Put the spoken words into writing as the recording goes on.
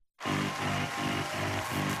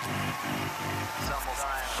Some will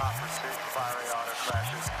die in hot pursuit, fiery auto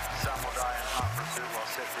crashes. Some will die in hot pursuit while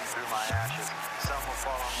sifting through my ashes. Some will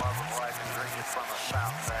fall in love with life and drink it from a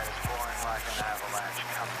fountain that is pouring like an avalanche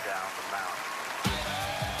coming down the mountain.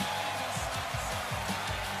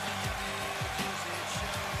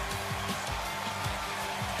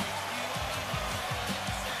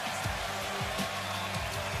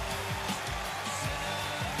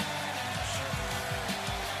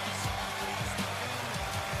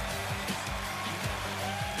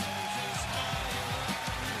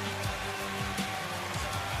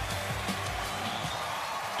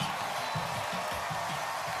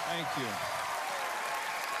 Thank you.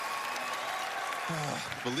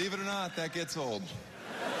 Believe it or not, that gets old.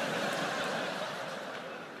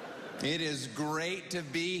 It is great to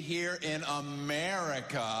be here in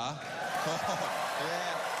America. Oh,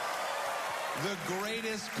 yeah. The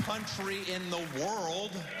greatest country in the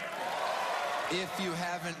world, if you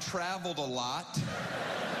haven't traveled a lot.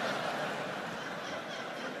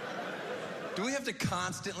 Do we have to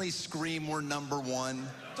constantly scream we're number one?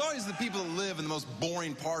 It's always the people that live in the most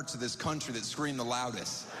boring parts of this country that scream the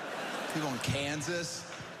loudest. People in Kansas,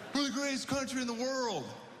 we're the greatest country in the world.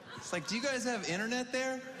 It's like, do you guys have internet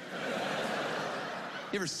there?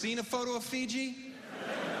 You ever seen a photo of Fiji?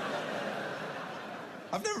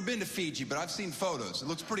 I've never been to Fiji, but I've seen photos. It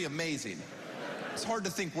looks pretty amazing. It's hard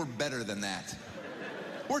to think we're better than that.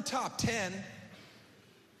 We're top 10.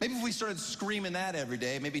 Maybe if we started screaming that every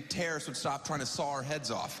day, maybe terrorists would stop trying to saw our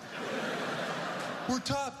heads off. We're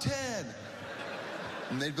top 10.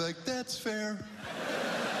 And they'd be like, that's fair.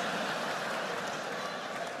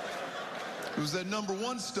 It was that number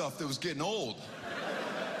one stuff that was getting old.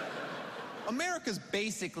 America's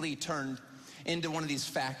basically turned into one of these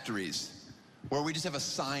factories where we just have a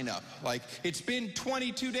sign up, like, it's been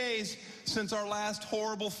 22 days since our last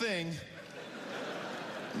horrible thing.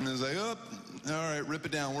 And it's like, oh, all right, rip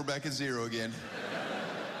it down. We're back at zero again.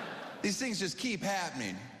 These things just keep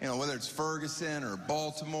happening. You know, whether it's Ferguson or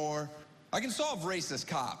Baltimore. I can solve racist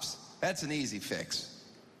cops. That's an easy fix.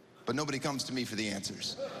 But nobody comes to me for the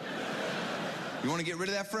answers. You want to get rid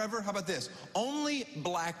of that forever? How about this? Only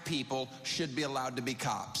black people should be allowed to be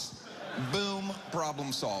cops. Boom,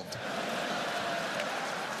 problem solved.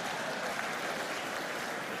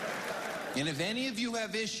 And if any of you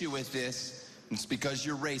have issue with this, it's because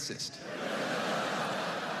you're racist.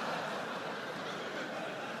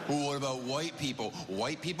 Well, what about white people?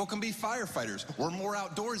 White people can be firefighters. We're more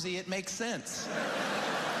outdoorsy, it makes sense.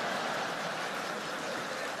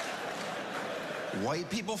 White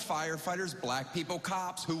people, firefighters, black people,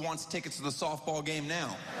 cops. Who wants tickets to the softball game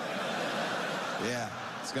now? Yeah,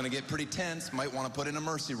 it's gonna get pretty tense. Might want to put in a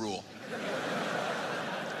mercy rule.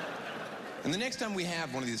 And the next time we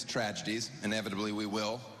have one of these tragedies, inevitably we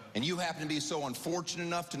will, and you happen to be so unfortunate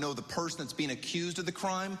enough to know the person that's being accused of the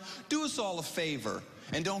crime, do us all a favor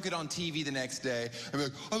and don't get on TV the next day and be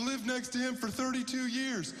like, I lived next to him for 32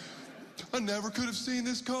 years. I never could have seen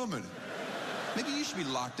this coming. Maybe you should be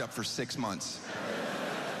locked up for 6 months.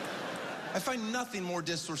 I find nothing more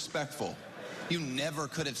disrespectful. You never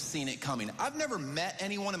could have seen it coming. I've never met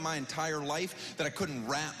anyone in my entire life that I couldn't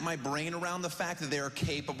wrap my brain around the fact that they are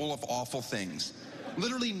capable of awful things.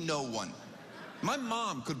 Literally no one. My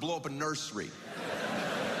mom could blow up a nursery.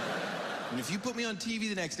 And if you put me on TV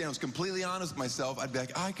the next day and I was completely honest with myself, I'd be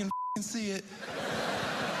like, I can see it.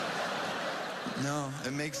 No,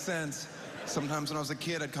 it makes sense. Sometimes when I was a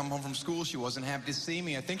kid, I'd come home from school, she wasn't happy to see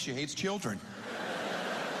me. I think she hates children.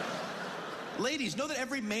 Ladies, know that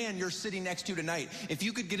every man you're sitting next to tonight, if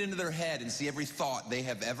you could get into their head and see every thought they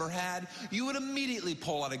have ever had, you would immediately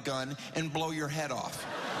pull out a gun and blow your head off.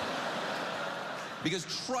 Because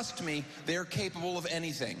trust me, they're capable of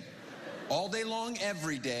anything. All day long,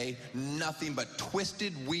 every day, nothing but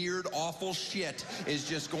twisted, weird, awful shit is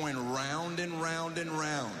just going round and round and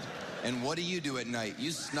round. And what do you do at night?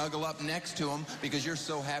 You snuggle up next to them because you're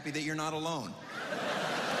so happy that you're not alone.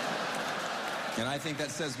 And I think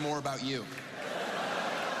that says more about you.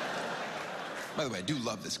 By the way, I do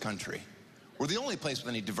love this country. We're the only place with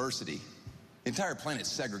any diversity. The entire planet's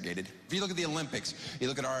segregated. If you look at the Olympics, you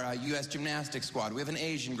look at our U.S. gymnastics squad. We have an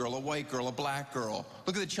Asian girl, a white girl, a black girl.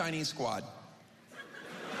 Look at the Chinese squad.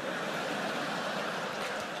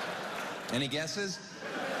 Any guesses?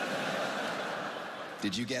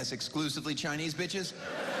 Did you guess exclusively Chinese bitches?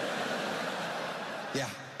 Yeah,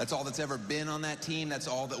 that's all that's ever been on that team. That's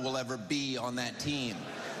all that will ever be on that team.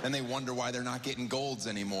 And they wonder why they're not getting golds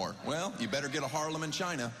anymore. Well, you better get a Harlem in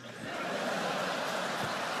China.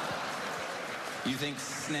 You think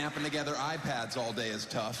snapping together iPads all day is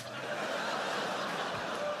tough?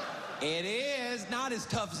 It is not as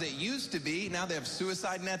tough as it used to be. Now they have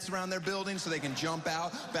suicide nets around their building so they can jump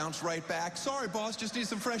out, bounce right back. Sorry, boss, just need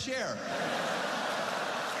some fresh air.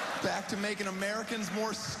 Back to making Americans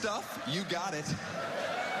more stuff? You got it.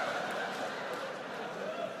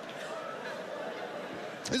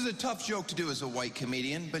 This is a tough joke to do as a white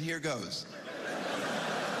comedian, but here goes.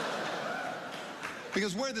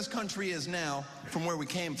 Because where this country is now, from where we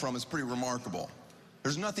came from, is pretty remarkable.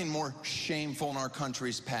 There's nothing more shameful in our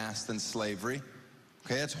country's past than slavery.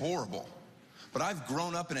 Okay, that's horrible. But I've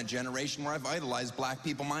grown up in a generation where I've idolized black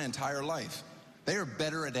people my entire life. They are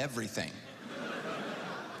better at everything.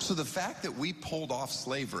 So the fact that we pulled off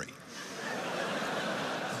slavery,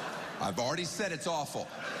 I've already said it's awful.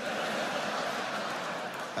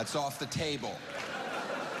 That's off the table.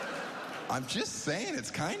 I'm just saying it's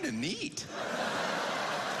kind of neat.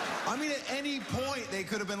 I mean, at any point, they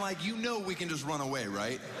could have been like, you know we can just run away,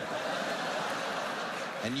 right?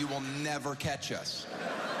 And you will never catch us.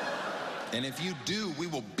 And if you do, we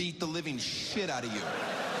will beat the living shit out of you.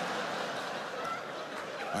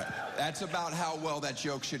 All right, that's about how well that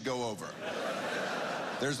joke should go over.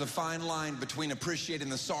 There's a fine line between appreciating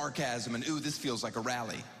the sarcasm and, ooh, this feels like a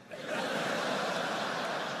rally.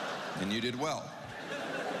 And you did well.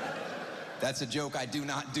 That's a joke I do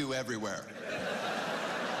not do everywhere.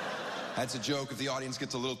 That's a joke if the audience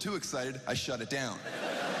gets a little too excited, I shut it down.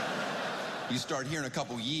 You start hearing a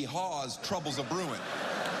couple yee-haws, trouble's a brewing.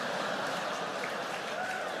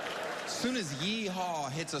 As soon as yee-haw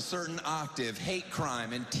hits a certain octave, hate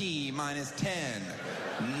crime and T minus 10,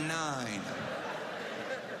 9.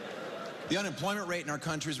 The unemployment rate in our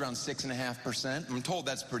country is around 6.5%. I'm told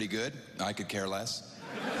that's pretty good. I could care less.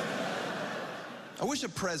 I wish a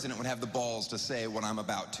president would have the balls to say what I'm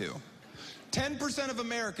about to. 10% of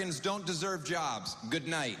Americans don't deserve jobs. Good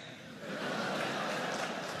night.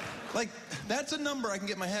 Like, that's a number I can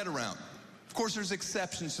get my head around. Of course, there's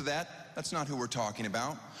exceptions to that. That's not who we're talking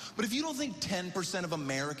about. But if you don't think 10% of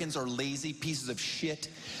Americans are lazy pieces of shit,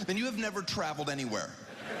 then you have never traveled anywhere.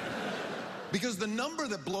 Because the number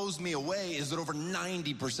that blows me away is that over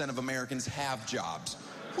 90% of Americans have jobs.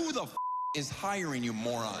 Who the is hiring you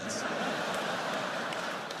morons?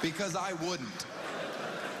 Because I wouldn't.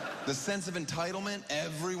 The sense of entitlement,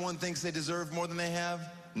 everyone thinks they deserve more than they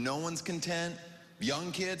have. No one's content.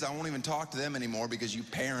 Young kids, I won't even talk to them anymore because you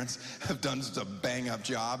parents have done such a bang-up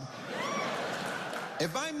job.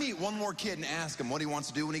 If I meet one more kid and ask him what he wants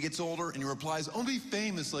to do when he gets older, and he replies, "I'll be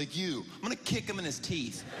famous like you," I'm gonna kick him in his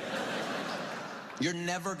teeth. You're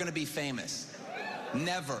never gonna be famous.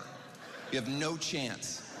 Never. You have no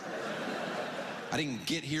chance. I didn't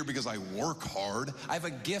get here because I work hard. I have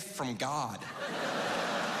a gift from God.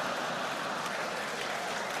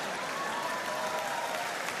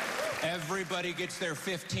 Everybody gets their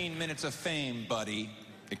 15 minutes of fame, buddy.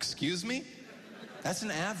 Excuse me? That's an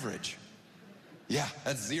average. Yeah,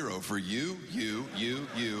 that's 0 for you, 0,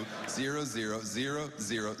 0, 0, 0,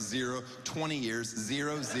 0, 0, 20 years,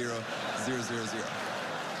 0, 0, 0, 0, 0.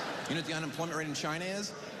 You know what the unemployment rate in China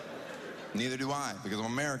is? Neither do I, because I'm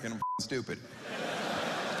American, I'm stupid.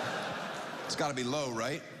 It's gotta be low,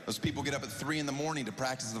 right? Those people get up at 3 in the morning to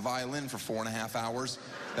practice the violin for 4.5 hours.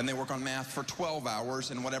 Then they work on math for 12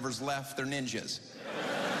 hours, and whatever's left, they're ninjas.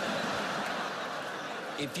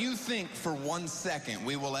 If you think for 1 second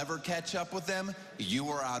we will ever catch up with them, you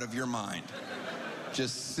are out of your mind.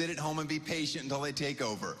 Just sit at home and be patient until they take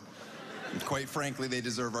over. And quite frankly, they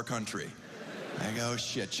deserve our country. I go, oh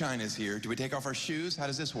shit, China's here. Do we take off our shoes? How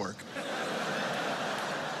does this work?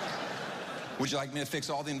 Would you like me to fix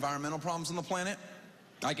all the environmental problems on the planet?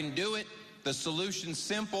 I can do it. The solution's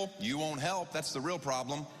simple. You won't help. That's the real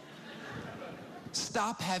problem.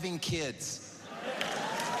 Stop having kids.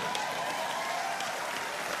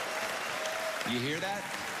 You hear that?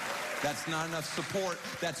 That's not enough support.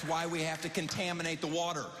 That's why we have to contaminate the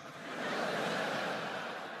water.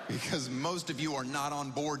 Because most of you are not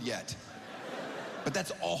on board yet. But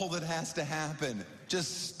that's all that has to happen.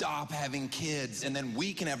 Just stop having kids, and then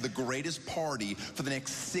we can have the greatest party for the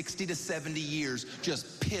next 60 to 70 years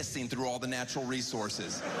just pissing through all the natural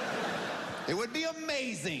resources. It would be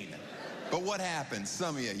amazing. But what happens?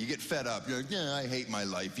 Some of you get fed up. You're like, yeah, I hate my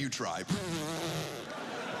life. You try.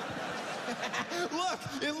 Look,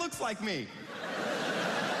 it looks like me.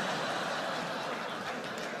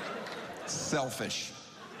 Selfish.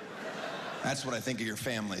 That's what I think of your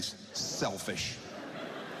families. Selfish.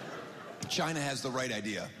 China has the right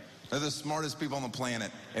idea. They're the smartest people on the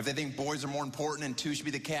planet. If they think boys are more important and 2 should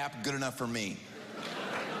be the cap, good enough for me.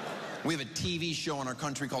 We have a TV show in our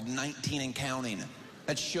country called 19 and Counting.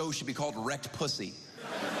 That show should be called Wrecked Pussy.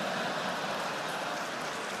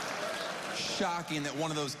 shocking that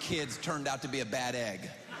one of those kids turned out to be a bad egg.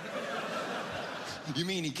 You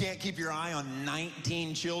mean you can't keep your eye on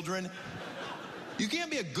 19 children? You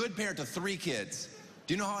can't be a good parent to 3 kids.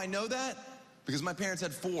 Do you know how I know that? Because my parents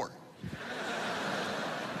had 4.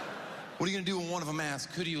 What are you gonna do when one of them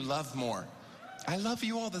asks, who do you love more? I love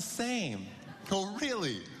you all the same. Oh,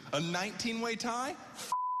 really? A 19-way tie?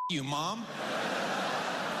 F you, Mom.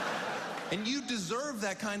 And you deserve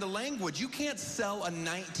that kind of language. You can't sell a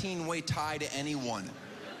 19-way tie to anyone.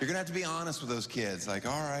 You're gonna have to be honest with those kids. Like,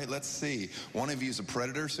 all right, let's see. One of you's a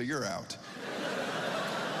predator, so you're out.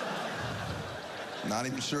 Not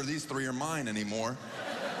even sure these 3 are mine anymore.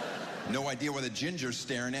 No idea why the ginger's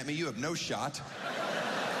staring at me. You have no shot.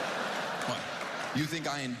 What? You think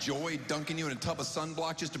I enjoy dunking you in a tub of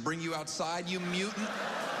sunblock just to bring you outside, you mutant?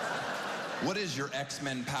 What is your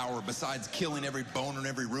X-Men power besides killing every bone in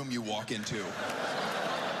every room you walk into?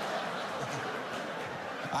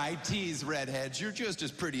 I tease redheads. You're just as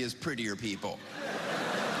pretty as prettier people.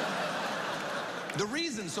 The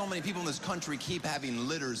reason so many people in this country keep having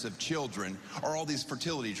litters of children are all these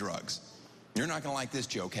fertility drugs. You're not gonna like this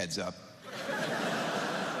joke, heads up.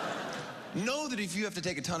 Know that if you have to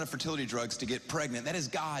take a ton of fertility drugs to get pregnant, that is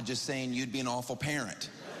God just saying you'd be an awful parent.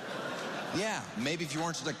 Yeah, maybe if you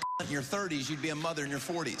weren't such a cunt in your 30s, you'd be a mother in your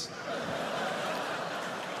 40s.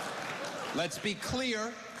 Let's be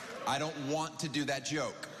clear, I don't want to do that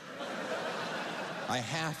joke. I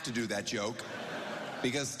have to do that joke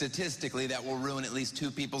because statistically that will ruin at least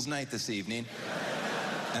 2 people's night this evening.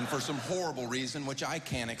 And for some horrible reason, which I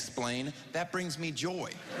can't explain, that brings me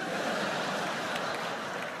joy.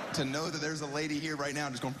 To know that there's a lady here right now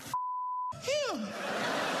just going, F him.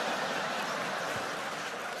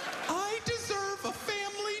 I deserve a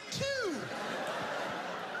family too.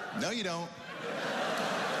 No, you don't.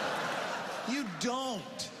 You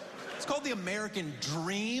don't. It's called the American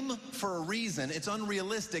dream for a reason. It's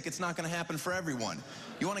unrealistic. It's not going to happen for everyone.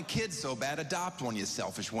 You want a kid so bad, adopt one, you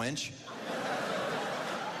selfish wench.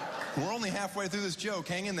 We're only halfway through this joke.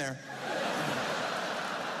 Hang in there.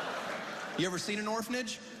 You ever seen an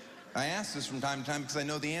orphanage? I ask this from time to time because I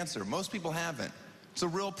know the answer. Most people haven't. It's a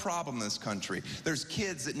real problem in this country. There's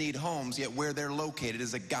kids that need homes, yet where they're located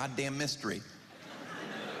is a goddamn mystery.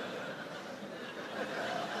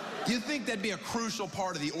 You'd think that'd be a crucial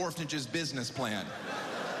part of the orphanage's business plan.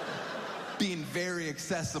 Being very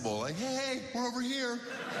accessible. Like, hey, we're over here.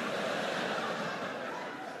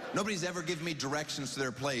 Nobody's ever given me directions to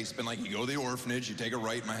their place. Been like, you go to the orphanage, you take a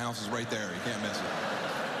right, my house is right there. You can't miss it.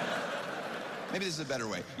 Maybe this is a better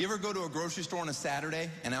way. You ever go to a grocery store on a Saturday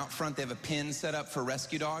and out front they have a pin set up for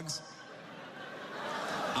rescue dogs?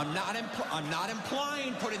 I'm not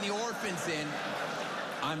implying putting the orphans in.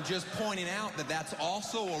 I'm just pointing out that that's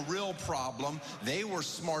also a real problem. They were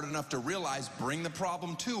smart enough to realize, bring the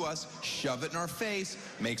problem to us, shove it in our face,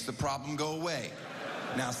 makes the problem go away.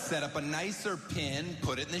 Now set up a nicer pin,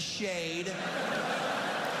 put it in the shade.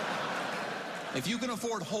 If you can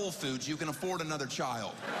afford Whole Foods, you can afford another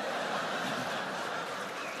child.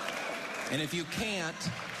 And if you can't,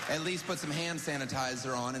 at least put some hand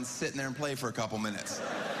sanitizer on and sit in there and play for a couple minutes.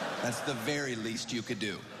 That's the very least you could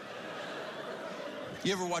do.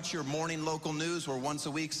 You ever watch your morning local news where once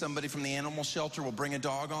a week somebody from the animal shelter will bring a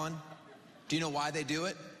dog on? Do you know why they do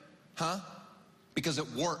it? Huh? Because it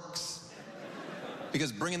works.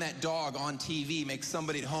 Because bringing that dog on TV makes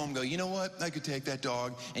somebody at home go, you know what? I could take that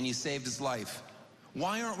dog, and you saved his life.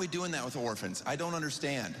 Why aren't we doing that with orphans? I don't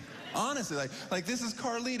understand. Honestly, like this is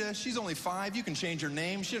Carlita. She's only 5. You can change her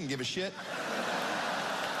name. She doesn't give a shit.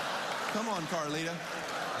 Come on, Carlita.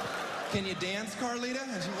 Can you dance, Carlita?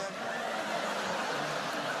 And she's like,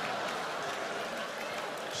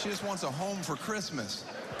 she just wants a home for Christmas.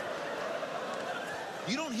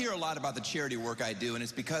 You don't hear a lot about the charity work I do, and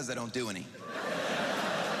it's because I don't do any.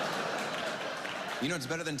 You know what's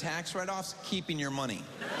better than tax write-offs? Keeping your money.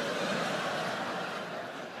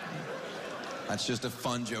 That's just a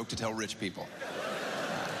fun joke to tell rich people.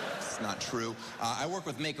 It's not true. I work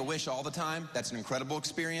with Make-A-Wish all the time. That's an incredible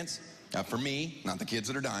experience. For me, not the kids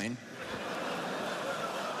that are dying.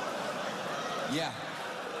 Yeah.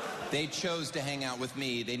 They chose to hang out with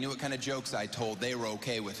me. They knew what kind of jokes I told. They were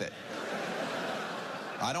okay with it.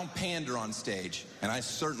 I don't pander on stage, and I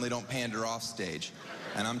certainly don't pander off stage.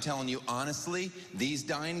 And I'm telling you, honestly, these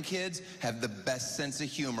dying kids have the best sense of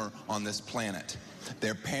humor on this planet.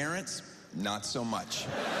 Their parents, not so much.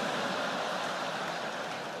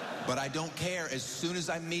 But I don't care. As soon as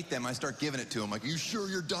I meet them, I start giving it to them. Like, you sure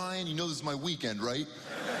you're dying? You know this is my weekend, right?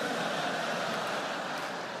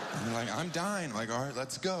 And they're like, I'm dying. I'm like, all right,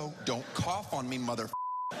 let's go. Don't cough on me, mother.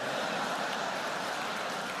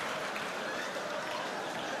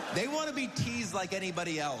 They want to be teased like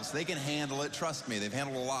anybody else. They can handle it. Trust me, they've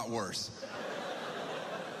handled a lot worse.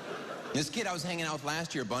 This kid I was hanging out with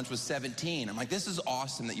last year a bunch was 17. I'm like, this is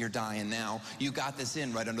awesome that you're dying now. You got this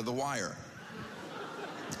in right under the wire.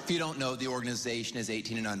 If you don't know, the organization is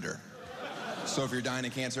 18 and under. So if you're dying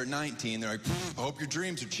of cancer at 19, they're like, I hope your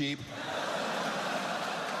dreams are cheap.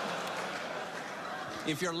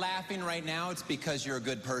 If you're laughing right now, it's because you're a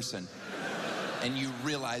good person. And you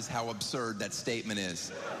realize how absurd that statement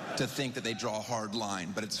is. To think that they draw a hard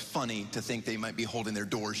line, but it's funny to think they might be holding their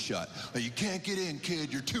doors shut. Like, you can't get in,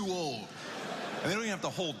 kid, you're too old. And they don't even have to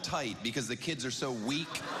hold tight because the kids are so weak.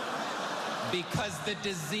 Because the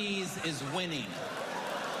disease is winning.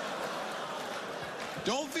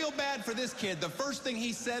 Don't feel bad for this kid. The first thing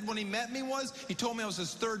he said when he met me was, he told me I was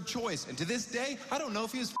his third choice. And to this day, I don't know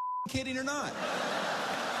if he was kidding or not.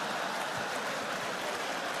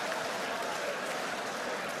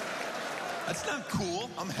 That's not cool.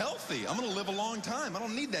 I'm healthy. I'm going to live a long time. I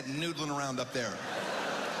don't need that noodling around up there.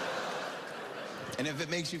 And if it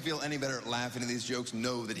makes you feel any better at laughing at these jokes,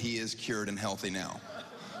 know that he is cured and healthy now.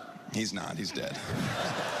 He's not. He's dead.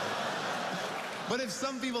 But if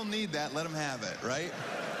some people need that, let them have it, right?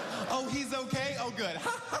 Oh, he's okay? Oh, good.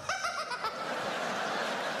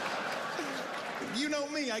 You know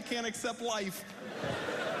me. I can't accept life.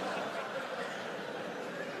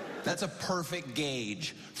 That's a perfect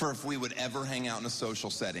gauge for if we would ever hang out in a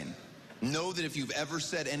social setting. Know that if you've ever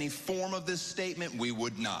said any form of this statement, we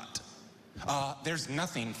would not. There's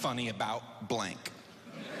nothing funny about blank.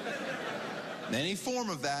 Any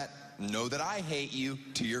form of that, know that I hate you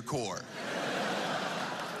to your core.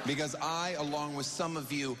 Because I, along with some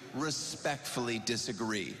of you, respectfully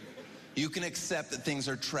disagree. You can accept that things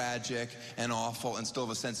are tragic and awful and still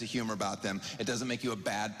have a sense of humor about them. It doesn't make you a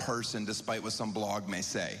bad person, despite what some blog may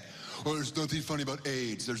say. Oh, there's nothing funny about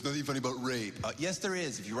AIDS. There's nothing funny about rape. Yes, there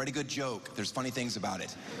is. If you write a good joke, there's funny things about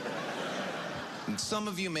it. And some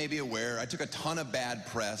of you may be aware, I took a ton of bad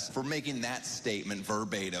press for making that statement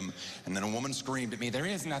verbatim, and then a woman screamed at me, there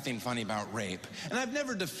is nothing funny about rape. And I've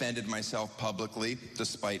never defended myself publicly,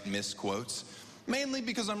 despite misquotes, mainly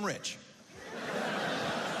because I'm rich.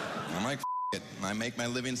 I'm like, it. I make my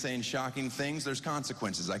living saying shocking things. There's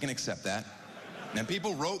consequences. I can accept that. And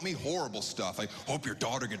people wrote me horrible stuff. I hope your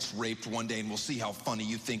daughter gets raped one day and we'll see how funny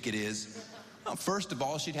you think it is. Well, first of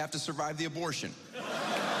all, she'd have to survive the abortion.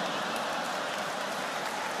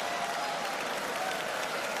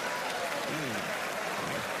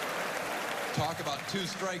 Talk about 2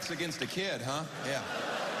 strikes against a kid, huh? Yeah.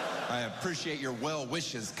 I appreciate your well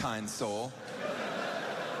wishes, kind soul.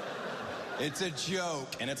 It's a joke,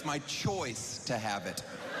 and it's my choice to have it.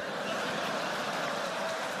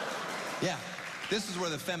 Yeah, this is where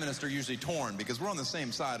the feminists are usually torn, because we're on the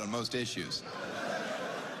same side on most issues.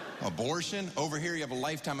 Abortion, over here you have a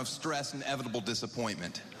lifetime of stress and inevitable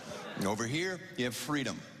disappointment. And over here, you have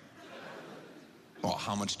freedom. Well,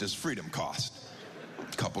 how much does freedom cost?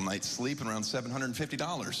 A couple nights sleep and around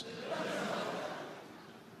 $750.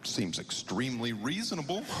 Seems extremely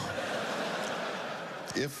reasonable.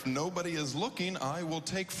 If nobody is looking, I will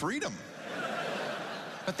take freedom.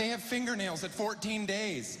 But they have fingernails at 14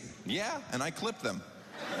 days. Yeah, and I clip them.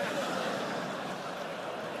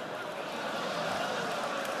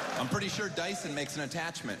 I'm pretty sure Dyson makes an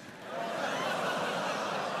attachment.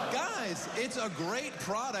 Guys, it's a great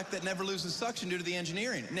product that never loses suction due to the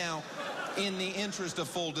engineering. Now, in the interest of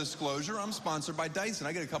full disclosure, I'm sponsored by Dyson.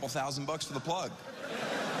 I get a couple $1,000 for the plug.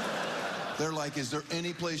 They're like, is there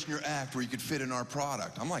any place in your act where you could fit in our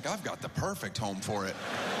product? I'm like, I've got the perfect home for it.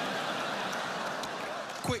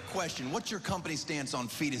 Quick question, what's your company stance on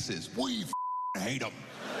fetuses? We hate them.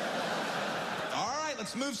 All right,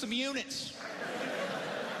 let's move some units.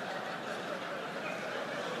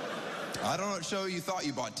 I don't know what show you thought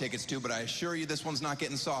you bought tickets to, but I assure you this one's not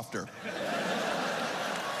getting softer. All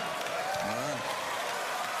right.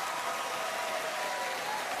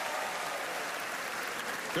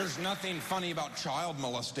 There's nothing funny about child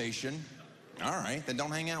molestation. All right, then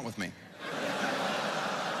don't hang out with me.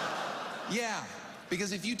 Yeah,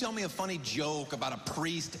 because if you tell me a funny joke about a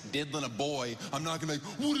priest diddling a boy, I'm not gonna be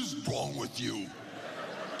like, what is wrong with you?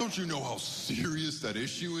 Don't you know how serious that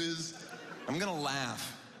issue is? I'm gonna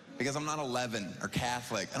laugh because I'm not 11 or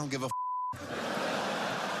Catholic. I don't give a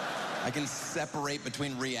I can separate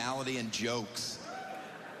between reality and jokes.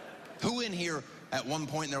 Who in here at one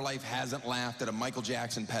point in their life hasn't laughed at a Michael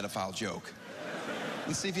Jackson pedophile joke?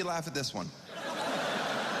 Let's see if you laugh at this one.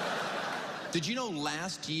 Did you know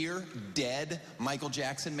last year, dead, Michael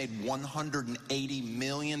Jackson made $180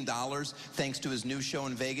 million thanks to his new show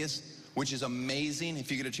in Vegas? which is amazing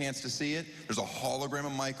if you get a chance to see it. There's a hologram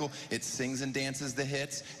of Michael. It sings and dances the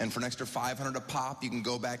hits, and for an extra $500 a pop, you can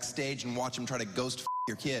go backstage and watch him try to ghost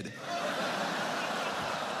your kid.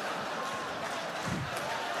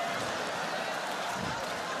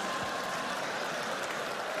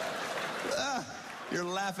 You're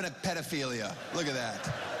laughing at pedophilia. Look at that.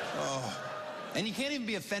 Oh. And you can't even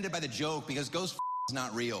be offended by the joke because ghost is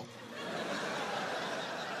not real.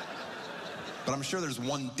 But I'm sure there's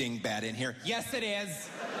one dingbat in here. Yes, it is.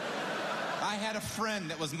 I had a friend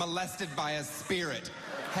that was molested by a spirit.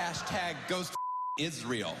 Hashtag ghost is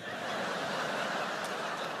real.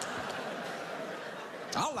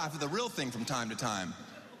 I'll laugh at the real thing from time to time.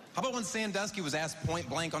 How about when Sandusky was asked point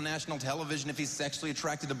blank on national television if he's sexually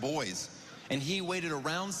attracted to boys? And he waited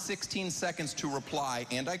around 16 seconds to reply,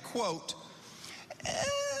 and I quote,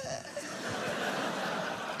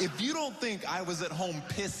 if you don't think I was at home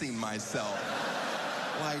pissing myself,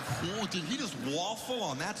 like, oh, did he just waffle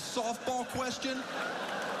on that softball question?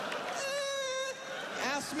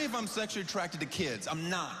 Ask me if I'm sexually attracted to kids. I'm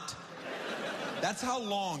not. That's how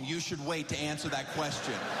long you should wait to answer that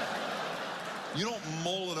question. You don't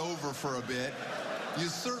mull it over for a bit. You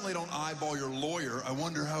certainly don't eyeball your lawyer. I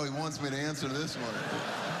wonder how he wants me to answer this one.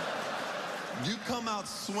 You come out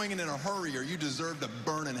swinging in a hurry or you deserve to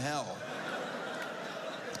burn in hell.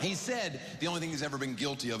 He said the only thing he's ever been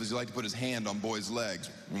guilty of is he liked to put his hand on boys' legs.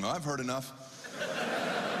 I've heard enough.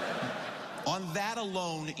 On that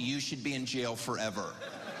alone, you should be in jail forever.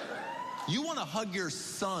 You want to hug your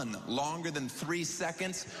son longer than 3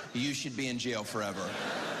 seconds, you should be in jail forever.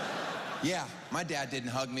 Yeah, my dad didn't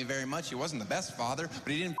hug me very much. He wasn't the best father,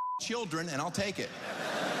 but he didn't children, and I'll take it.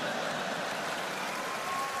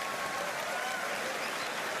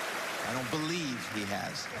 I don't believe he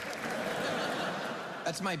has.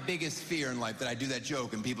 That's my biggest fear in life, that I do that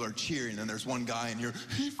joke and people are cheering and there's one guy in here,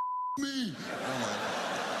 he me. I'm like,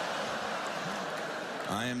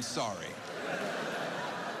 I am sorry.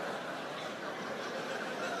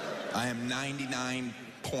 I am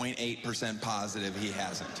 99.8% positive he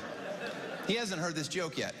hasn't. He hasn't heard this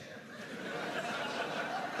joke yet.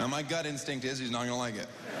 Now, my gut instinct is he's not going to like it.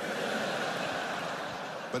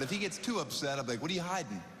 But if he gets too upset, I'll be like, what are you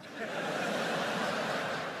hiding?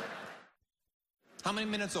 How many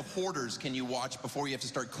minutes of Hoarders can you watch before you have to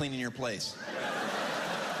start cleaning your place?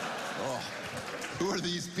 Oh, who are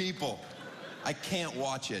these people? I can't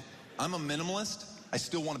watch it. I'm a minimalist. I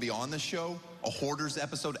still want to be on the show. A Hoarders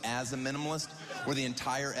episode as a minimalist, where the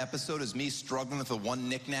entire episode is me struggling with the one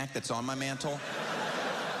knick-knack that's on my mantle.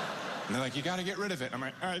 And they're like, you got to get rid of it. I'm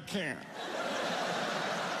like, I can't.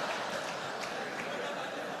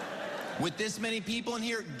 With this many people in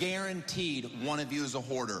here, guaranteed one of you is a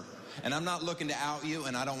hoarder. And I'm not looking to out you,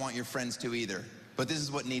 and I don't want your friends to either. But this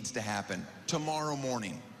is what needs to happen. Tomorrow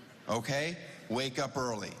morning, okay? Wake up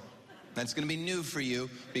early. That's going to be new for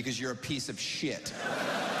you because you're a piece of shit.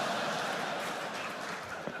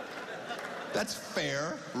 That's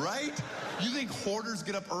fair, right? You think hoarders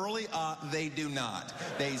get up early? They do not.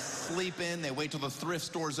 They sleep in, they wait till the thrift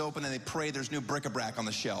stores open, and they pray there's new bric-a-brac on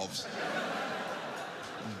the shelves.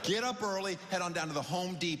 Get up early, head on down to the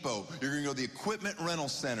Home Depot. You're gonna go to the equipment rental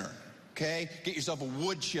center, okay? Get yourself a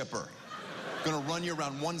wood chipper. Gonna run you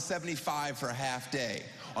around $175 for a half day.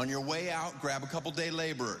 On your way out, grab a couple day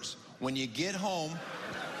laborers. When you get home,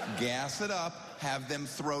 gas it up, have them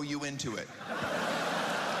throw you into it.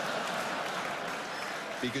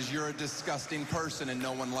 Because you're a disgusting person and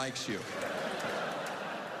no one likes you.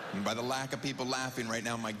 And by the lack of people laughing right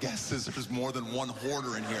now, my guess is there's more than one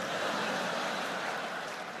hoarder in here.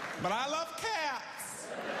 But I love cats.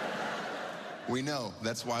 We know.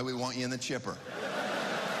 That's why we want you in the chipper.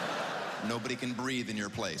 Nobody can breathe in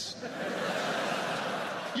your place.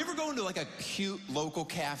 You ever go into like a cute local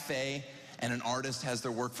cafe and an artist has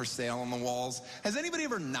their work for sale on the walls? Has anybody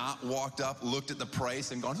ever not walked up, looked at the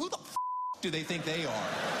price, and gone, who the f*** do they think they are?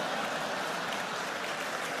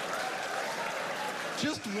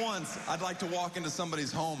 Just once, I'd like to walk into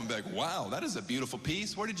somebody's home and be like, wow, that is a beautiful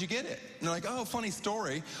piece. Where did you get it? And they're like, oh, funny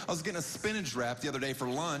story. I was getting a spinach wrap the other day for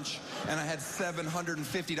lunch, and I had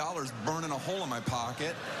 $750 burning a hole in my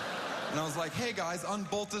pocket. And I was like, hey, guys,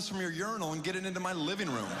 unbolt this from your urinal and get it into my living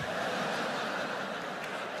room.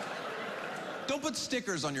 Don't put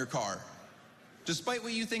stickers on your car. Despite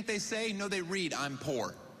what you think they say, no, they read, I'm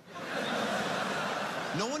poor.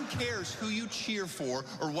 No one cares who you cheer for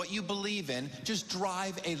or what you believe in. Just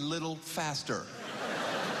drive a little faster.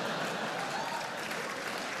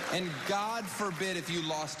 And God forbid if you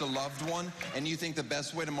lost a loved one and you think the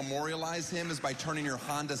best way to memorialize him is by turning your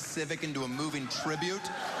Honda Civic into a moving tribute.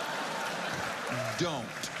 Don't.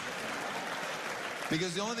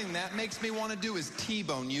 Because the only thing that makes me want to do is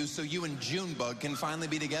T-bone you so you and Junebug can finally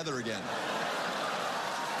be together again.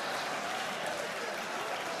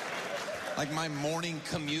 Like my morning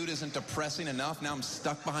commute isn't depressing enough. Now I'm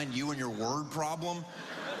stuck behind you and your word problem,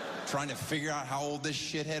 trying to figure out how old this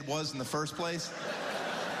shithead was in the first place.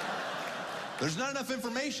 There's not enough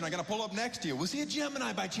information. I got to pull up next to you. Was he a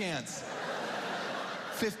Gemini by chance?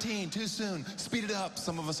 15, too soon. Speed it up.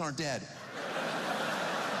 Some of us aren't dead.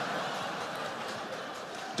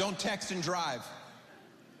 Don't text and drive.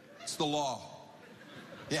 It's the law.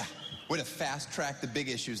 Yeah, way to fast track the big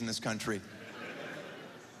issues in this country.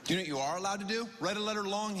 Do you know what you are allowed to do? Write a letter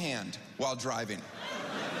longhand while driving.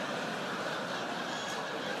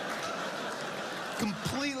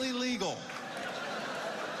 Completely legal.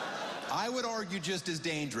 I would argue just as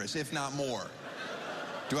dangerous, if not more.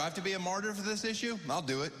 Do I have to be a martyr for this issue? I'll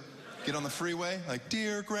do it. Get on the freeway, like,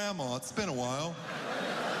 dear grandma, it's been a while.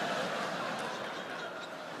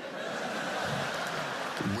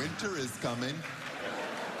 Winter is coming.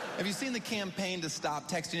 Have you seen the campaign to stop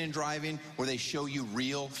texting and driving where they show you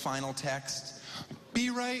real final text?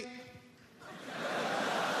 Be right.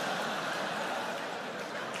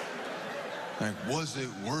 Like, was it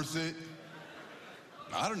worth it?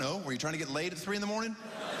 I don't know. Were you trying to get laid at 3 in the morning?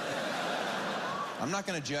 I'm not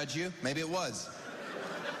going to judge you. Maybe it was.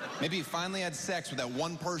 Maybe you finally had sex with that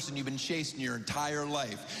one person you've been chasing your entire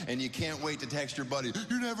life, and you can't wait to text your buddy,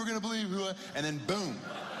 you're never going to believe who I... And then boom.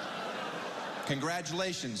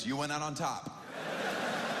 Congratulations, you went out on top.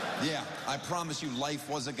 Yeah, I promise you life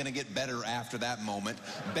wasn't going to get better after that moment.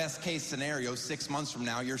 Best case scenario, 6 months from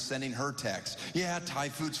now, you're sending her text. Yeah, Thai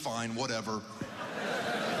food's fine, whatever.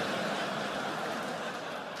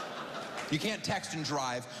 You can't text and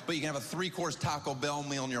drive, but you can have a 3-course Taco Bell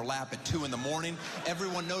meal in your lap at 2 in the morning.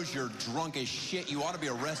 Everyone knows you're drunk as shit. You ought to be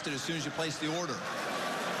arrested as soon as you place the order.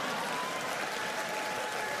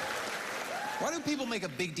 Why do people make a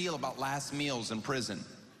big deal about last meals in prison?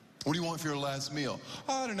 What do you want for your last meal?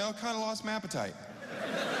 Oh, I don't know, kind of lost my appetite.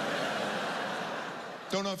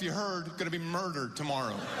 Don't know if you heard, gonna be murdered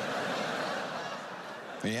tomorrow.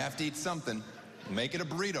 You have to eat something. Make it a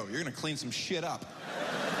burrito. You're gonna clean some shit up.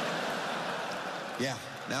 Yeah,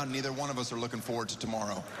 now neither one of us are looking forward to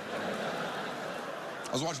tomorrow.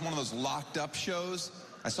 I was watching one of those locked up shows.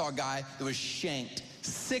 I saw a guy that was shanked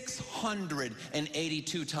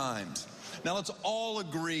 682 times. Now let's all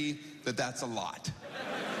agree that that's a lot.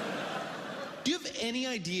 Do you have any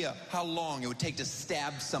idea how long it would take to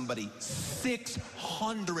stab somebody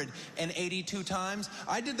 682 times?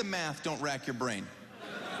 I did the math, don't rack your brain.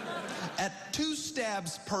 At 2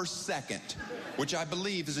 stabs per second, which I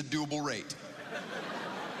believe is a doable rate.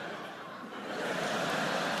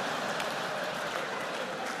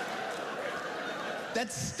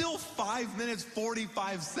 That's still 5 minutes,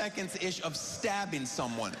 45 seconds-ish of stabbing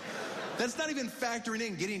someone. That's not even factoring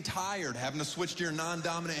in getting tired, having to switch to your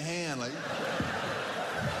non-dominant hand. Like,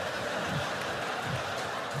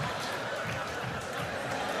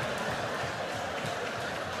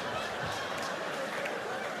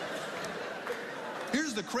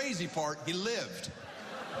 here's the crazy part, he lived.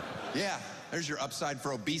 Yeah, there's your upside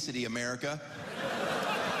for obesity, America.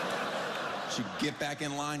 You get back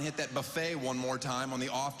in line, hit that buffet one more time on the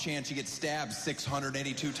off chance you get stabbed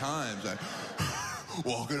 682 times. Like,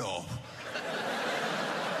 walk it off.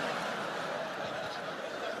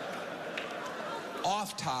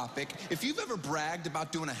 Off topic, if you've ever bragged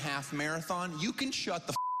about doing a half marathon, you can shut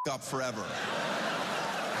the up forever.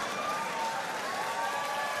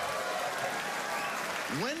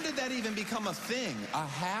 When did that even become a thing? A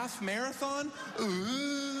half marathon?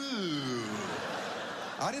 Ooh.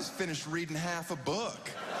 I just finished reading half a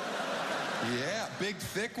book. Yeah, big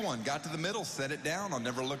thick one. Got to the middle, set it down. I'll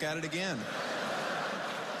never look at it again.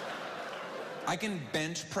 I can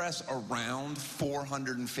bench press around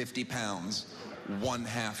 450 pounds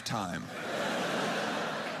 1/2 time.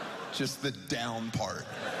 Just the down part.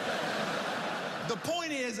 The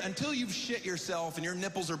point is, until you've shit yourself and your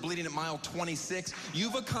nipples are bleeding at mile 26,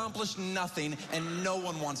 you've accomplished nothing and no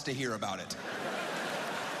one wants to hear about it.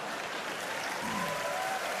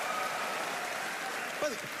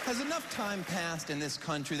 But has enough time passed in this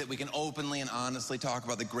country that we can openly and honestly talk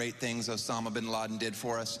about the great things Osama bin Laden did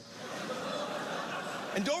for us?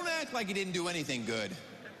 And don't act like he didn't do anything good.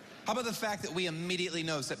 How about the fact that we immediately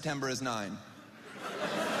know September is 9?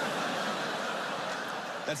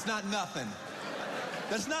 That's not nothing.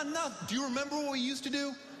 That's not nothing. Do you remember what we used to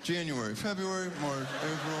do? January, February, March,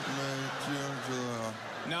 April, May, June, July.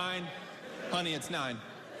 9. Honey, it's 9.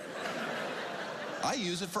 I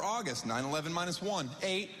use it for August. 9/11 minus 1.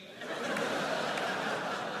 8.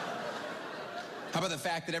 How about the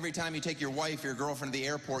fact that every time you take your wife or your girlfriend to the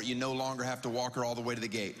airport, you no longer have to walk her all the way to the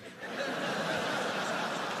gate?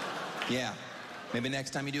 Yeah. Maybe next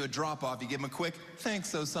time you do a drop-off, you give them a quick,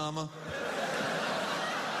 "Thanks, Osama."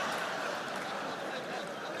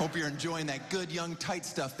 Hope you're enjoying that good, young, tight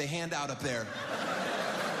stuff they hand out up there.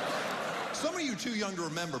 Some of you too young to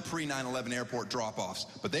remember pre-9/11 airport drop-offs,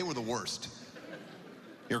 but they were the worst.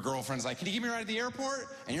 Your girlfriend's like, "Can you give me a ride to the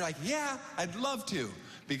airport?" And you're like, "Yeah, I'd love to,"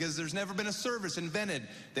 because there's never been a service invented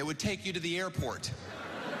that would take you to the airport.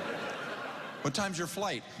 What time's your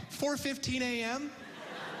flight? 4:15 a.m.?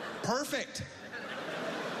 Perfect.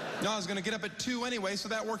 No, I was going to get up at 2 anyway, so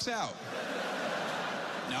that works out.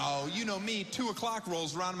 No, you know me, 2 o'clock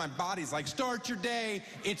rolls around and my body's like, "Start your day,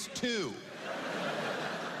 it's 2.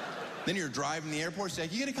 Then you're driving the airport, she's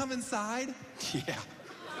like, "You gonna come inside?" Yeah.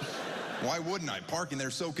 Why wouldn't I? Parking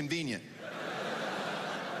there's so convenient.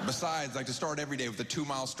 Besides, I like to start every day with a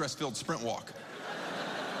 2-mile stress-filled sprint walk.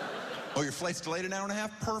 Oh, your flight's delayed an hour and a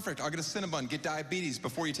half? Perfect. I'll get a Cinnabon, get diabetes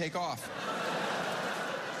before you take off.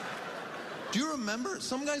 Do you remember?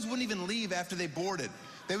 Some guys wouldn't even leave after they boarded.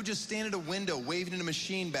 They would just stand at a window waving at a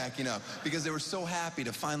machine backing up because they were so happy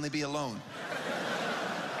to finally be alone.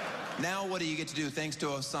 Now what do you get to do thanks to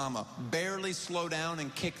Osama? Barely slow down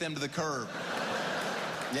and kick them to the curb.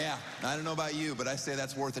 Yeah, I don't know about you, but I say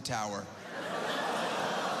that's worth a tower.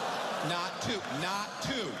 Not two, not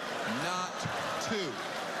two, not two.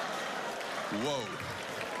 Whoa.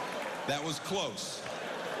 That was close.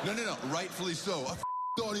 No, rightfully so. I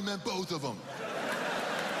thought he meant both of them.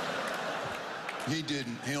 He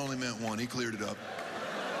didn't. He only meant one. He cleared it up.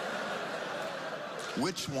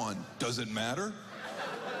 Which one? Does it matter?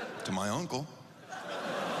 To my uncle.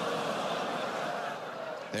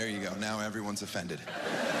 There you go. Now everyone's offended.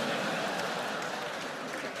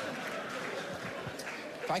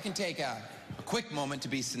 If I can take a quick moment to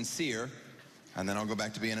be sincere, and then I'll go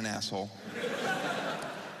back to being an asshole.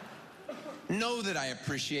 Know that I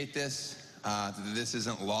appreciate this. This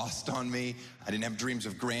isn't lost on me. I didn't have dreams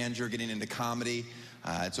of grandeur getting into comedy.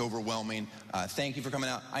 It's overwhelming. Thank you for coming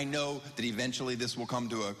out. I know that eventually this will come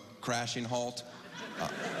to a crashing halt.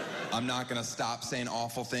 I'm not going to stop saying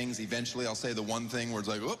awful things. Eventually I'll say the one thing where it's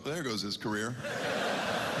like, "Oh, there goes his career."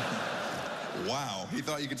 Wow, he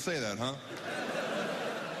thought you could say that, huh?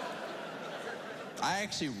 I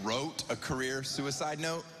actually wrote a career suicide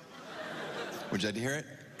note. Would you like to hear it?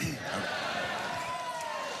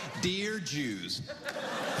 Dear Jews.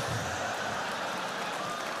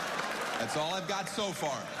 That's all I've got so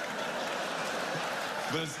far.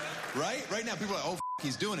 But right now people are like, "Oh,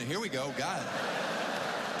 he's doing it. Here we go. Got it."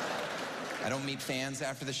 I don't meet fans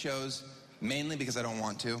after the shows, mainly because I don't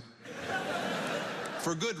want to.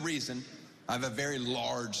 For good reason. I have a very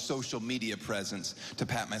large social media presence to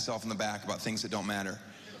pat myself on the back about things that don't matter.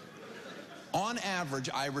 On average,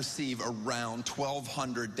 I receive around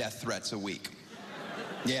 1,200 death threats a week.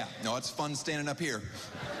 Yeah, no, it's fun standing up here.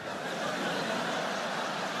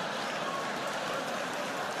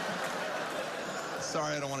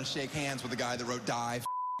 Sorry, I don't want to shake hands with the guy that wrote die,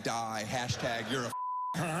 hashtag you're a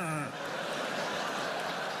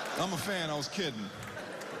I'm a fan, I was kidding.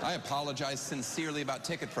 I apologize sincerely about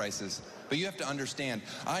ticket prices, but you have to understand,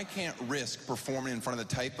 I can't risk performing in front of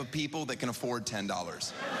the type of people that can afford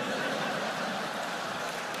 $10.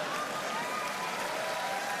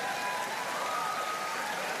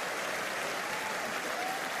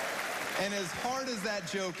 And as hard as that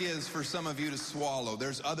joke is for some of you to swallow,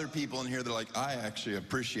 there's other people in here that are like, "I actually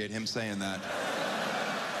appreciate him saying that."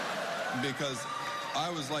 Because I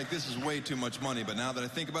was like, this is way too much money, but now that I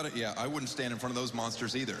think about it, yeah, I wouldn't stand in front of those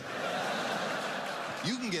monsters either.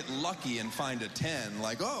 You can get lucky and find a 10,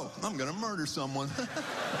 like, "Oh, I'm gonna murder someone."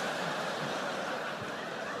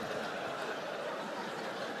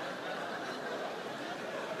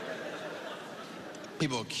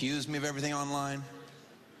 People accuse me of everything online.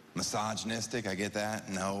 Misogynistic, I get that.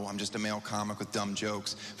 No, I'm just a male comic with dumb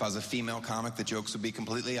jokes. If I was a female comic, the jokes would be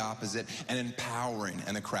completely opposite and empowering,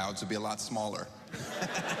 and the crowds would be a lot smaller.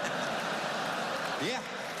 Yeah,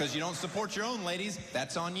 because you don't support your own ladies,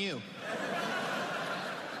 that's on you.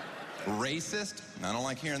 Racist? I don't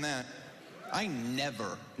like hearing that. I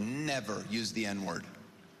never use the N-word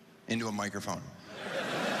into a microphone.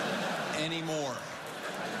 Anymore.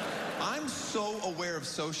 I'm so aware of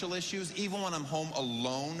social issues, even when I'm home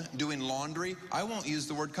alone doing laundry, I won't use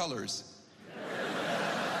the word colors.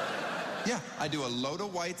 Yeah, I do a load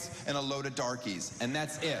of whites and a load of darkies, and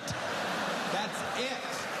that's it. That's it.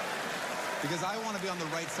 Because I want to be on the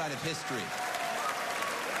right side of history.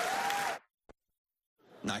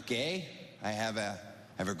 Not gay. I have a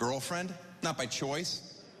girlfriend, not by choice.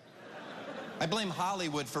 I blame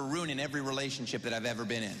Hollywood for ruining every relationship that I've ever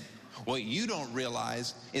been in. What you don't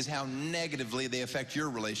realize is how negatively they affect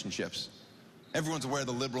your relationships. Everyone's aware of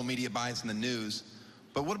the liberal media bias in the news,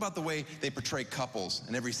 but what about the way they portray couples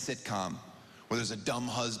in every sitcom, where there's a dumb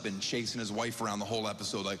husband chasing his wife around the whole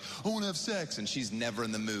episode like, I want to have sex, and she's never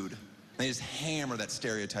in the mood. They just hammer that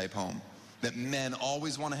stereotype home, that men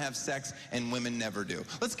always want to have sex and women never do.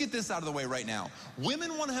 Let's get this out of the way right now.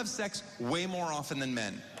 Women want to have sex way more often than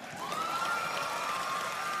men.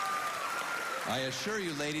 I assure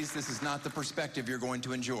you, ladies, this is not the perspective you're going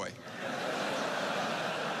to enjoy.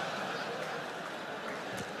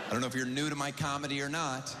 I don't know if you're new to my comedy or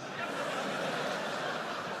not.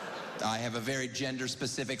 I have a very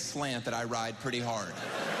gender-specific slant that I ride pretty hard.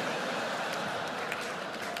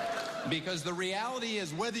 Because the reality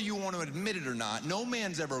is, whether you want to admit it or not, no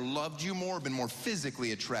man's ever loved you more or been more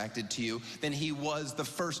physically attracted to you than he was the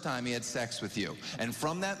first time he had sex with you. And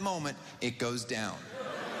from that moment, it goes down.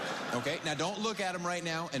 Okay, now don't look at him right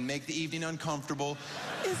now and make the evening uncomfortable.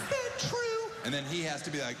 Is that true? And then he has to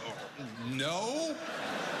be like, oh, no.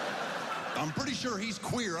 I'm pretty sure he's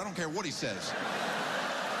queer. I don't care what he says.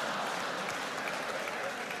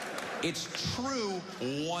 It's true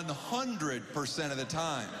 100% of the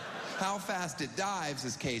time. How fast it dives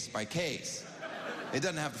is case by case. It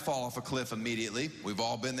doesn't have to fall off a cliff immediately. We've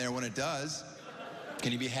all been there when it does.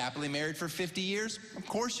 Can you be happily married for 50 years? Of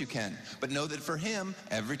course you can. But know that for him,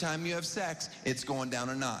 every time you have sex, it's going down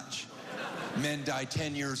a notch. Men die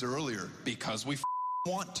 10 years earlier because we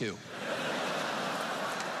want to.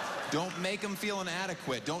 Don't make him feel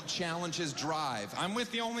inadequate. Don't challenge his drive. I'm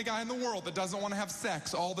with the only guy in the world that doesn't want to have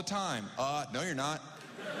sex all the time. No, you're not.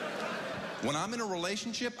 When I'm in a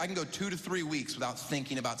relationship, I can go 2 to 3 weeks without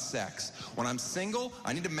thinking about sex. When I'm single,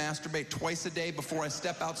 I need to masturbate twice a day before I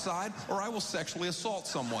step outside, or I will sexually assault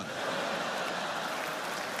someone.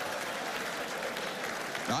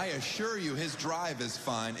 I assure you, his drive is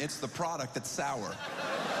fine. It's the product that's sour.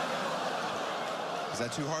 Is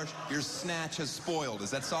that too harsh? Your snatch has spoiled. Is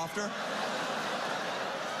that softer?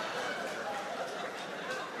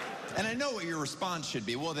 And I know what your response should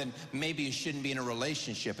be. Well, then maybe you shouldn't be in a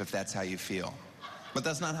relationship if that's how you feel. But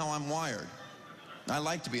that's not how I'm wired. I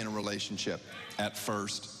like to be in a relationship at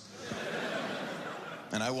first.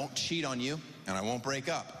 And I won't cheat on you, and I won't break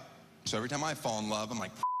up. So every time I fall in love, I'm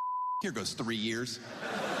like, here goes 3 years.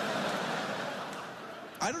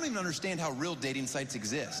 I don't even understand how real dating sites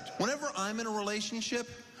exist. Whenever I'm in a relationship,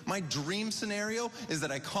 my dream scenario is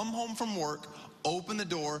that I come home from work, open the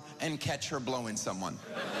door, and catch her blowing someone.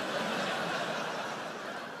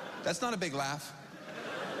 That's not a big laugh.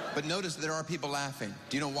 But notice there are people laughing.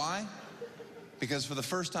 Do you know why? Because for the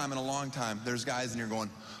first time in a long time, there's guys in here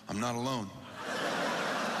going, I'm not alone.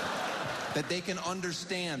 That they can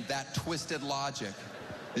understand that twisted logic.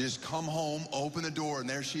 They just come home, open the door, and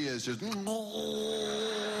there she is, just, you're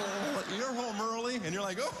home early, and you're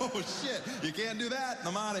like, oh, shit, you can't do that,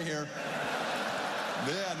 I'm out of here.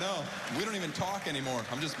 Yeah, no, we don't even talk anymore.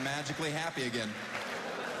 I'm just magically happy again.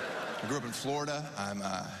 I grew up in Florida. I'm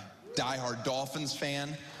a diehard Dolphins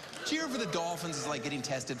fan. Cheer for the Dolphins is like getting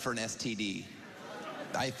tested for an STD.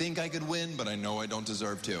 I think I could win, but I know I don't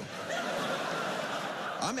deserve to.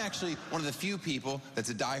 I'm actually one of the few people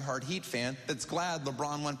that's a diehard Heat fan that's glad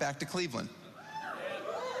LeBron went back to Cleveland.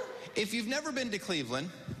 If you've never been to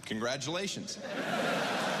Cleveland, congratulations.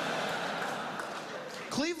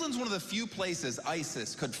 Cleveland's one of the few places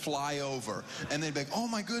ISIS could fly over, and they'd be like, oh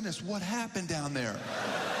my goodness, what happened down there?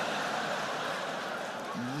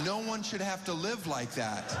 No one should have to live like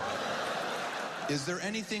that. Is there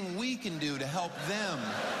anything we can do to help them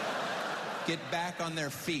get back on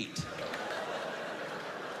their feet?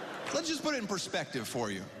 Let's just put it in perspective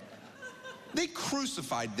for you. They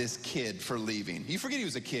crucified this kid for leaving. You forget he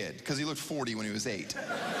was a kid, because he looked 40 when he was 8.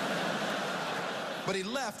 But he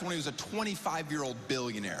left when he was a 25-year-old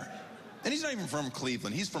billionaire. And he's not even from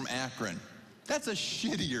Cleveland. He's from Akron. That's a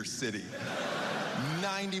shittier city.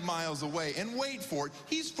 90 miles away. And wait for it,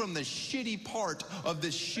 he's from the shitty part of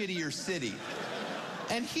this shittier city.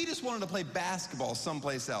 And he just wanted to play basketball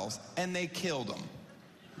someplace else, and they killed him.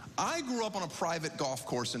 I grew up on a private golf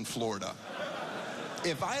course in Florida.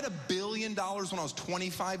 If I had $1 billion when I was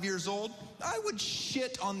 25 years old, I would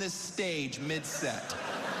shit on this stage mid-set.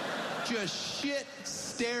 Just shit,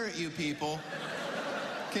 stare at you people.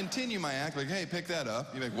 Continue my act, like, hey, pick that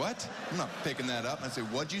up. You're like, what? I'm not picking that up. And I'd say,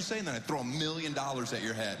 what'd you say? And then I'd throw $1 million at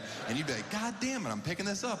your head. And you'd be like, God damn it, I'm picking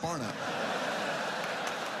this up, aren't I?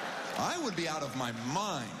 I would be out of my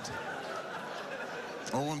mind.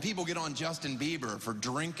 Or when people get on Justin Bieber for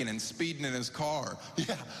drinking and speeding in his car.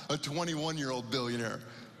 Yeah, a 21-year-old billionaire.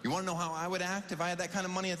 You want to know how I would act if I had that kind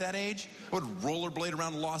of money at that age? I would rollerblade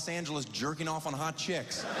around Los Angeles jerking off on hot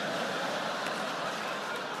chicks.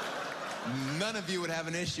 None of you would have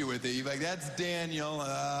an issue with it. You'd be like, that's Daniel.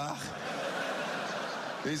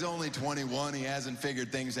 He's only 21. He hasn't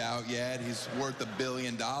figured things out yet. He's worth $1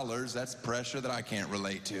 billion. That's pressure that I can't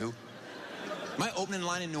relate to. My opening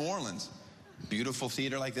line in New Orleans. Beautiful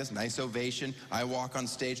theater like this, nice ovation. I walk on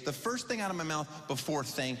stage. The first thing out of my mouth before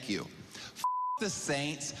thank you. The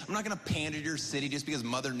Saints. I'm not going to pander to your city just because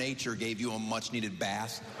Mother Nature gave you a much-needed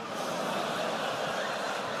bath.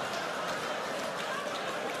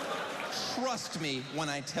 Trust me when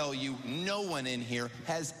I tell you no one in here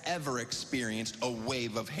has ever experienced a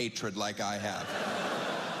wave of hatred like I have.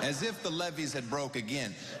 As if the levees had broke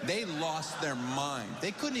again. They lost their mind. They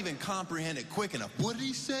couldn't even comprehend it quick enough. What did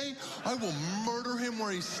he say? I will murder him where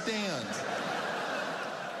he stands.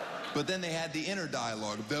 But then they had the inner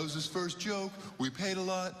dialogue. If that was his first joke, we paid a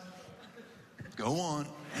lot. Go on.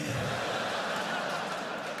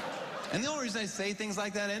 And the only reason I say things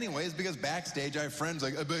like that anyway is because backstage I have friends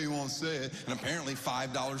like, I bet you won't say it. And apparently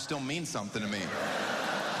 $5 still means something to me.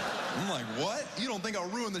 I'm like, what? You don't think I'll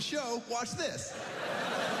ruin the show? Watch this.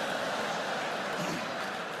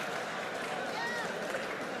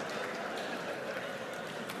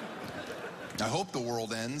 I hope the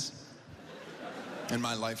world ends in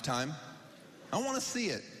my lifetime. I want to see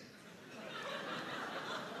it.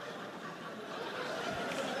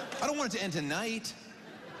 I don't want it to end tonight.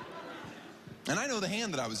 And I know the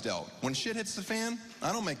hand that I was dealt. When shit hits the fan,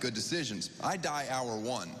 I don't make good decisions. I die hour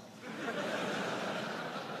one.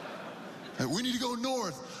 Hey, we need to go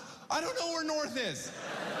north. I don't know where north is.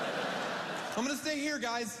 I'm going to stay here,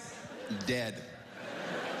 guys. Dead.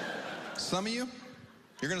 Some of you,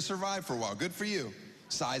 you're going to survive for a while. Good for you.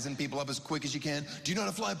 Sizing people up as quick as you can. Do you know how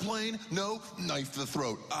to fly a plane? No? Knife to the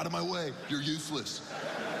throat. Out of my way. You're useless.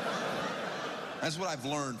 That's what I've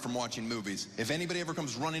learned from watching movies. If anybody ever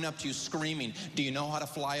comes running up to you screaming, do you know how to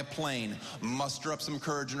fly a plane? Muster up some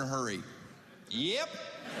courage in a hurry. Yep.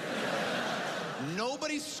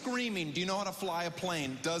 Nobody screaming, do you know how to fly a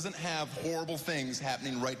plane, doesn't have horrible things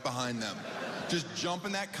happening right behind them. Just jump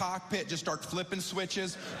in that cockpit, just start flipping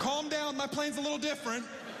switches. Calm down, my plane's a little different.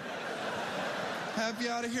 Have you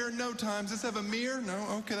out of here in no time. Does this have a mirror? No?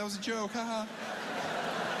 Okay, that was a joke. Haha.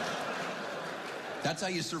 That's how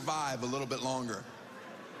you survive a little bit longer.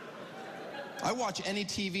 I watch any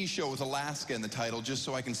TV show with Alaska in the title just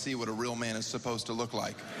so I can see what a real man is supposed to look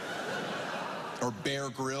like. Or Bear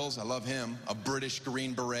Grylls, I love him. A British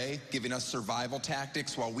Green Beret giving us survival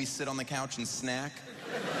tactics while we sit on the couch and snack.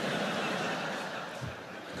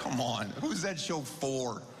 Come on, who's that show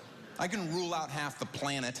for? I can rule out half the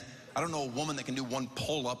planet. I don't know a woman that can do one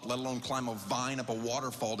pull-up, let alone climb a vine up a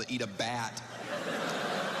waterfall to eat a bat.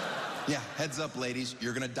 Yeah, heads up, ladies,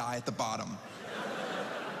 you're gonna die at the bottom.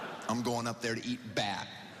 I'm going up there to eat bat.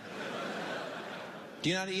 Do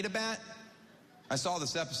you know how to eat a bat? I saw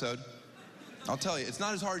this episode. I'll tell you, it's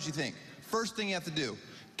not as hard as you think. First thing you have to do,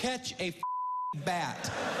 catch a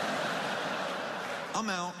bat. I'm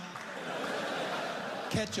out.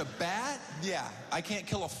 Catch a bat? Yeah, I can't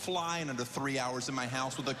kill a fly in under 3 hours in my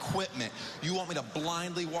house with equipment. You want me to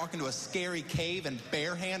blindly walk into a scary cave and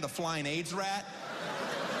barehand a flying AIDS rat?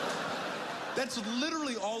 That's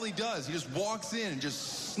literally all he does. He just walks in and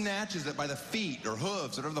just snatches it by the feet or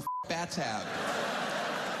hooves, whatever the bats have.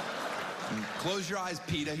 And close your eyes,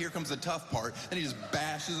 PETA. Here comes the tough part. And he just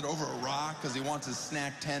bashes it over a rock because he wants his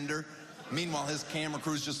snack tender. Meanwhile, his camera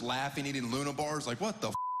crew's just laughing, eating Luna bars. Like, what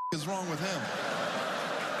the is wrong with him?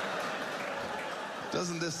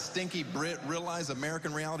 Doesn't this stinky Brit realize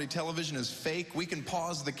American reality television is fake? We can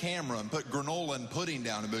pause the camera and put granola and pudding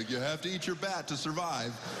down and be like, you have to eat your bat to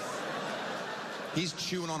survive. He's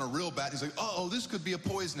chewing on a real bat. He's like, uh-oh, this could be a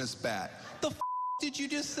poisonous bat. The did you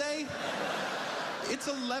just say? It's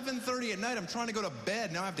 11:30 at night. I'm trying to go to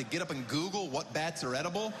bed. Now I have to get up and Google what bats are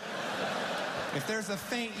edible. If there's a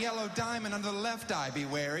faint yellow diamond under the left eye, be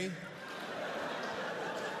wary.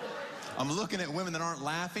 I'm looking at women that aren't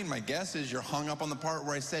laughing. My guess is you're hung up on the part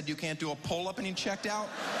where I said you can't do a pull-up and you checked out.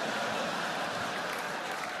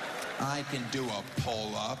 I can do a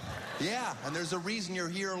pull-up. Yeah, and there's a reason you're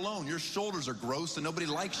here alone. Your shoulders are gross and nobody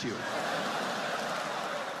likes you.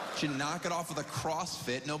 Should knock it off with a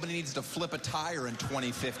CrossFit. Nobody needs to flip a tire in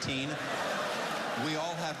 2015. We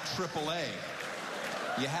all have AAA.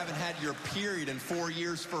 You haven't had your period in 4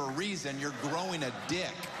 years for a reason. You're growing a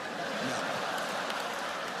dick.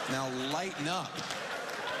 Now lighten up.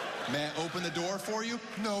 May I open the door for you?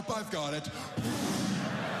 Nope, I've got it.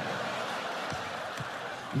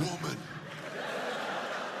 Woman.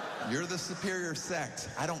 You're the superior sex.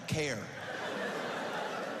 I don't care.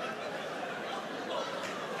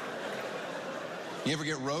 You ever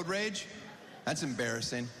get road rage? That's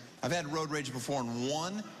embarrassing. I've had road rage before and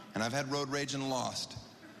won, and I've had road rage and lost.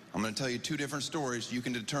 I'm going to tell you two different stories. You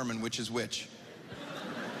can determine which is which.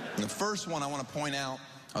 And the first one I want to point out,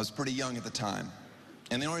 I was pretty young at the time.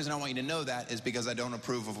 And the only reason I want you to know that is because I don't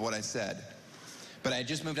approve of what I said. But I had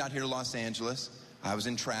just moved out here to Los Angeles. I was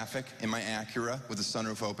in traffic in my Acura with the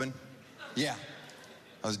sunroof open. Yeah,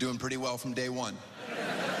 I was doing pretty well from day one.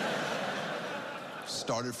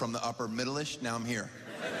 Started from the upper middle-ish, now I'm here.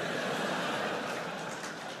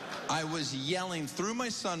 I was yelling through my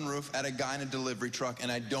sunroof at a guy in a delivery truck, and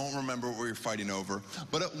I don't remember what we were fighting over.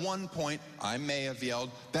 But at one point, I may have yelled,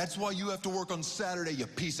 "That's why you have to work on Saturday, you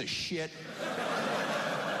piece of shit."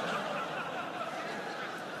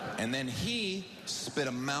 And then he spit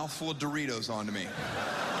a mouthful of Doritos onto me.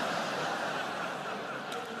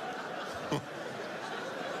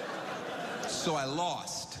 So I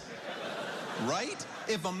lost, right?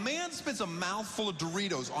 If a man spits a mouthful of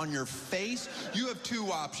Doritos on your face, you have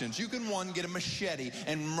two options. You can, one, get a machete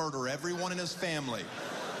and murder everyone in his family.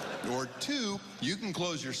 Or two, you can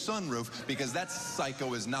close your sunroof because that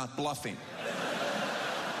psycho is not bluffing.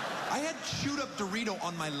 I had chewed up Dorito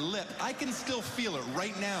on my lip. I can still feel it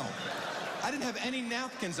right now. I didn't have any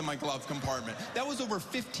napkins in my glove compartment. That was over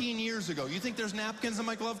 15 years ago. You think there's napkins in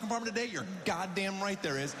my glove compartment today? You're goddamn right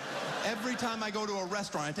there is. Every time I go to a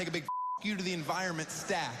restaurant, I take a big you to the environment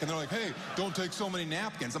stack. And they're like, "Hey, don't take so many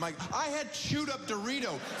napkins." I'm like, I had chewed up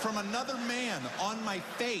Dorito from another man on my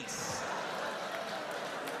face.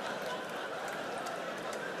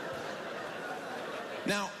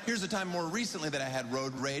 Now, here's a time more recently that I had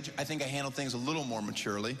road rage. I think I handled things a little more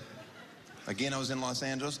maturely. Again, I was in Los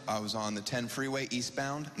Angeles. I was on the 10 freeway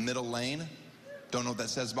eastbound, middle lane. Don't know what that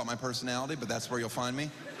says about my personality, but that's where you'll find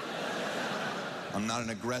me. I'm not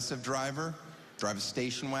an aggressive driver. Drive a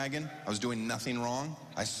station wagon. I was doing nothing wrong.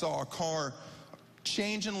 I saw a car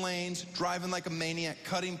changing lanes, driving like a maniac,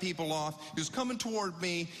 cutting people off. He was coming toward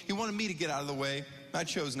me. He wanted me to get out of the way. I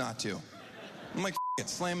chose not to. I'm like, "F it,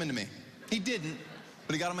 slam into me." He didn't,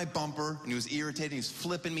 but he got on my bumper, and he was irritated. He was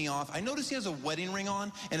flipping me off. I noticed he has a wedding ring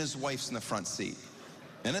on, and his wife's in the front seat.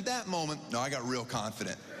 And at that moment, I got real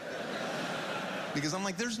confident. Because I'm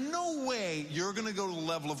like, there's no way you're going to go to the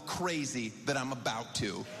level of crazy that I'm about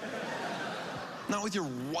to. Not with your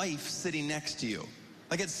wife sitting next to you.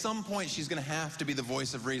 Like, at some point, she's going to have to be the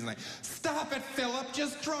voice of reason. Like, "Stop it, Philip.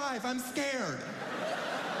 Just drive. I'm scared."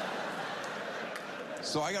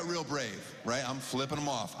 So I got real brave, right? I'm flipping them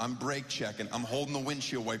off. I'm brake checking. I'm holding the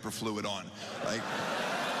windshield wiper fluid on. Like,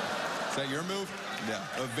 is that your move? Yeah,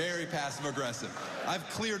 very passive aggressive. I've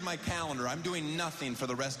cleared my calendar. I'm doing nothing for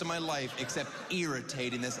the rest of my life except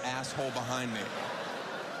irritating this asshole behind me.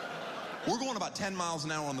 We're going about 10 miles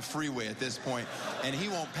an hour on the freeway at this point, and he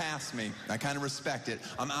won't pass me. I kind of respect it.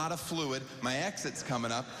 I'm out of fluid. My exit's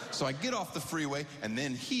coming up, so I get off the freeway, and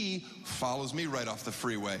then he follows me right off the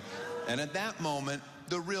freeway. And at that moment,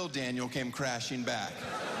 the real Daniel came crashing back,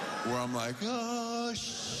 where I'm like, "Oh,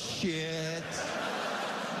 shit.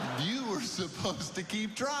 You were supposed to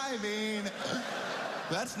keep driving.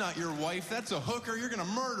 That's not your wife. That's a hooker you're going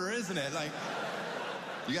to murder, isn't it?" Like,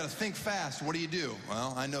 you got to think fast. What do?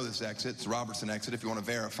 Well, I know this exit. It's Robertson exit if you want to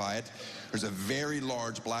verify it. There's a very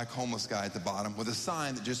large black homeless guy at the bottom with a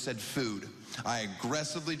sign that just said food. I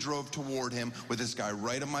aggressively drove toward him with this guy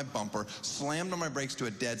right on my bumper, slammed on my brakes to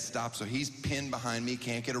a dead stop, so he's pinned behind me,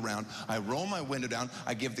 can't get around. I roll my window down.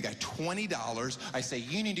 I give the guy $20. I say,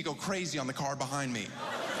 "You need to go crazy on the car behind me."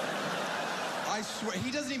 I swear,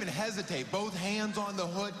 he doesn't even hesitate. Both hands on the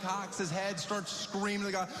hood, cocks his head, starts screaming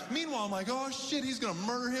at the guy. Meanwhile, I'm like, "Oh, shit, he's going to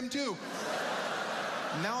murder him, too."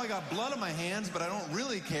 Now I got blood on my hands, but I don't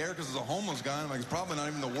really care because it's a homeless guy. I'm like, it's probably not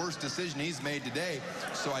even the worst decision he's made today.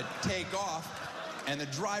 So I take off, and the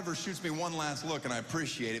driver shoots me one last look, and I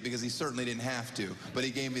appreciate it because he certainly didn't have to. But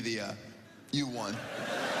he gave me the, "You won."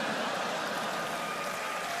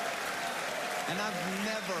 And I've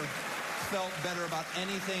never felt better about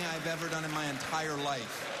anything I've ever done in my entire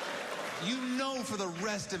life. You know, for the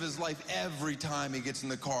rest of his life, every time he gets in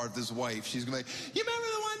the car with his wife, she's gonna be like, "You remember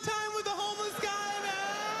the one time with the homeless guy,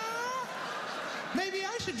 man? Maybe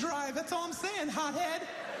I should drive. That's all I'm saying, hothead."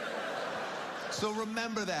 So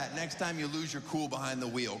remember that next time you lose your cool behind the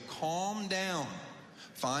wheel. Calm down.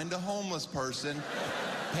 Find a homeless person,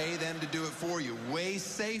 pay them to do it for you. Way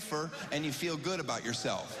safer, and you feel good about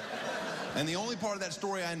yourself. And the only part of that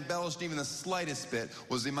story I embellished even the slightest bit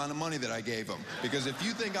was the amount of money that I gave him. Because if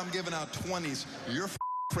you think I'm giving out 20s, you're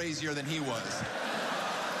crazier than he was.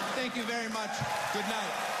 Thank you very much. Good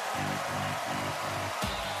night.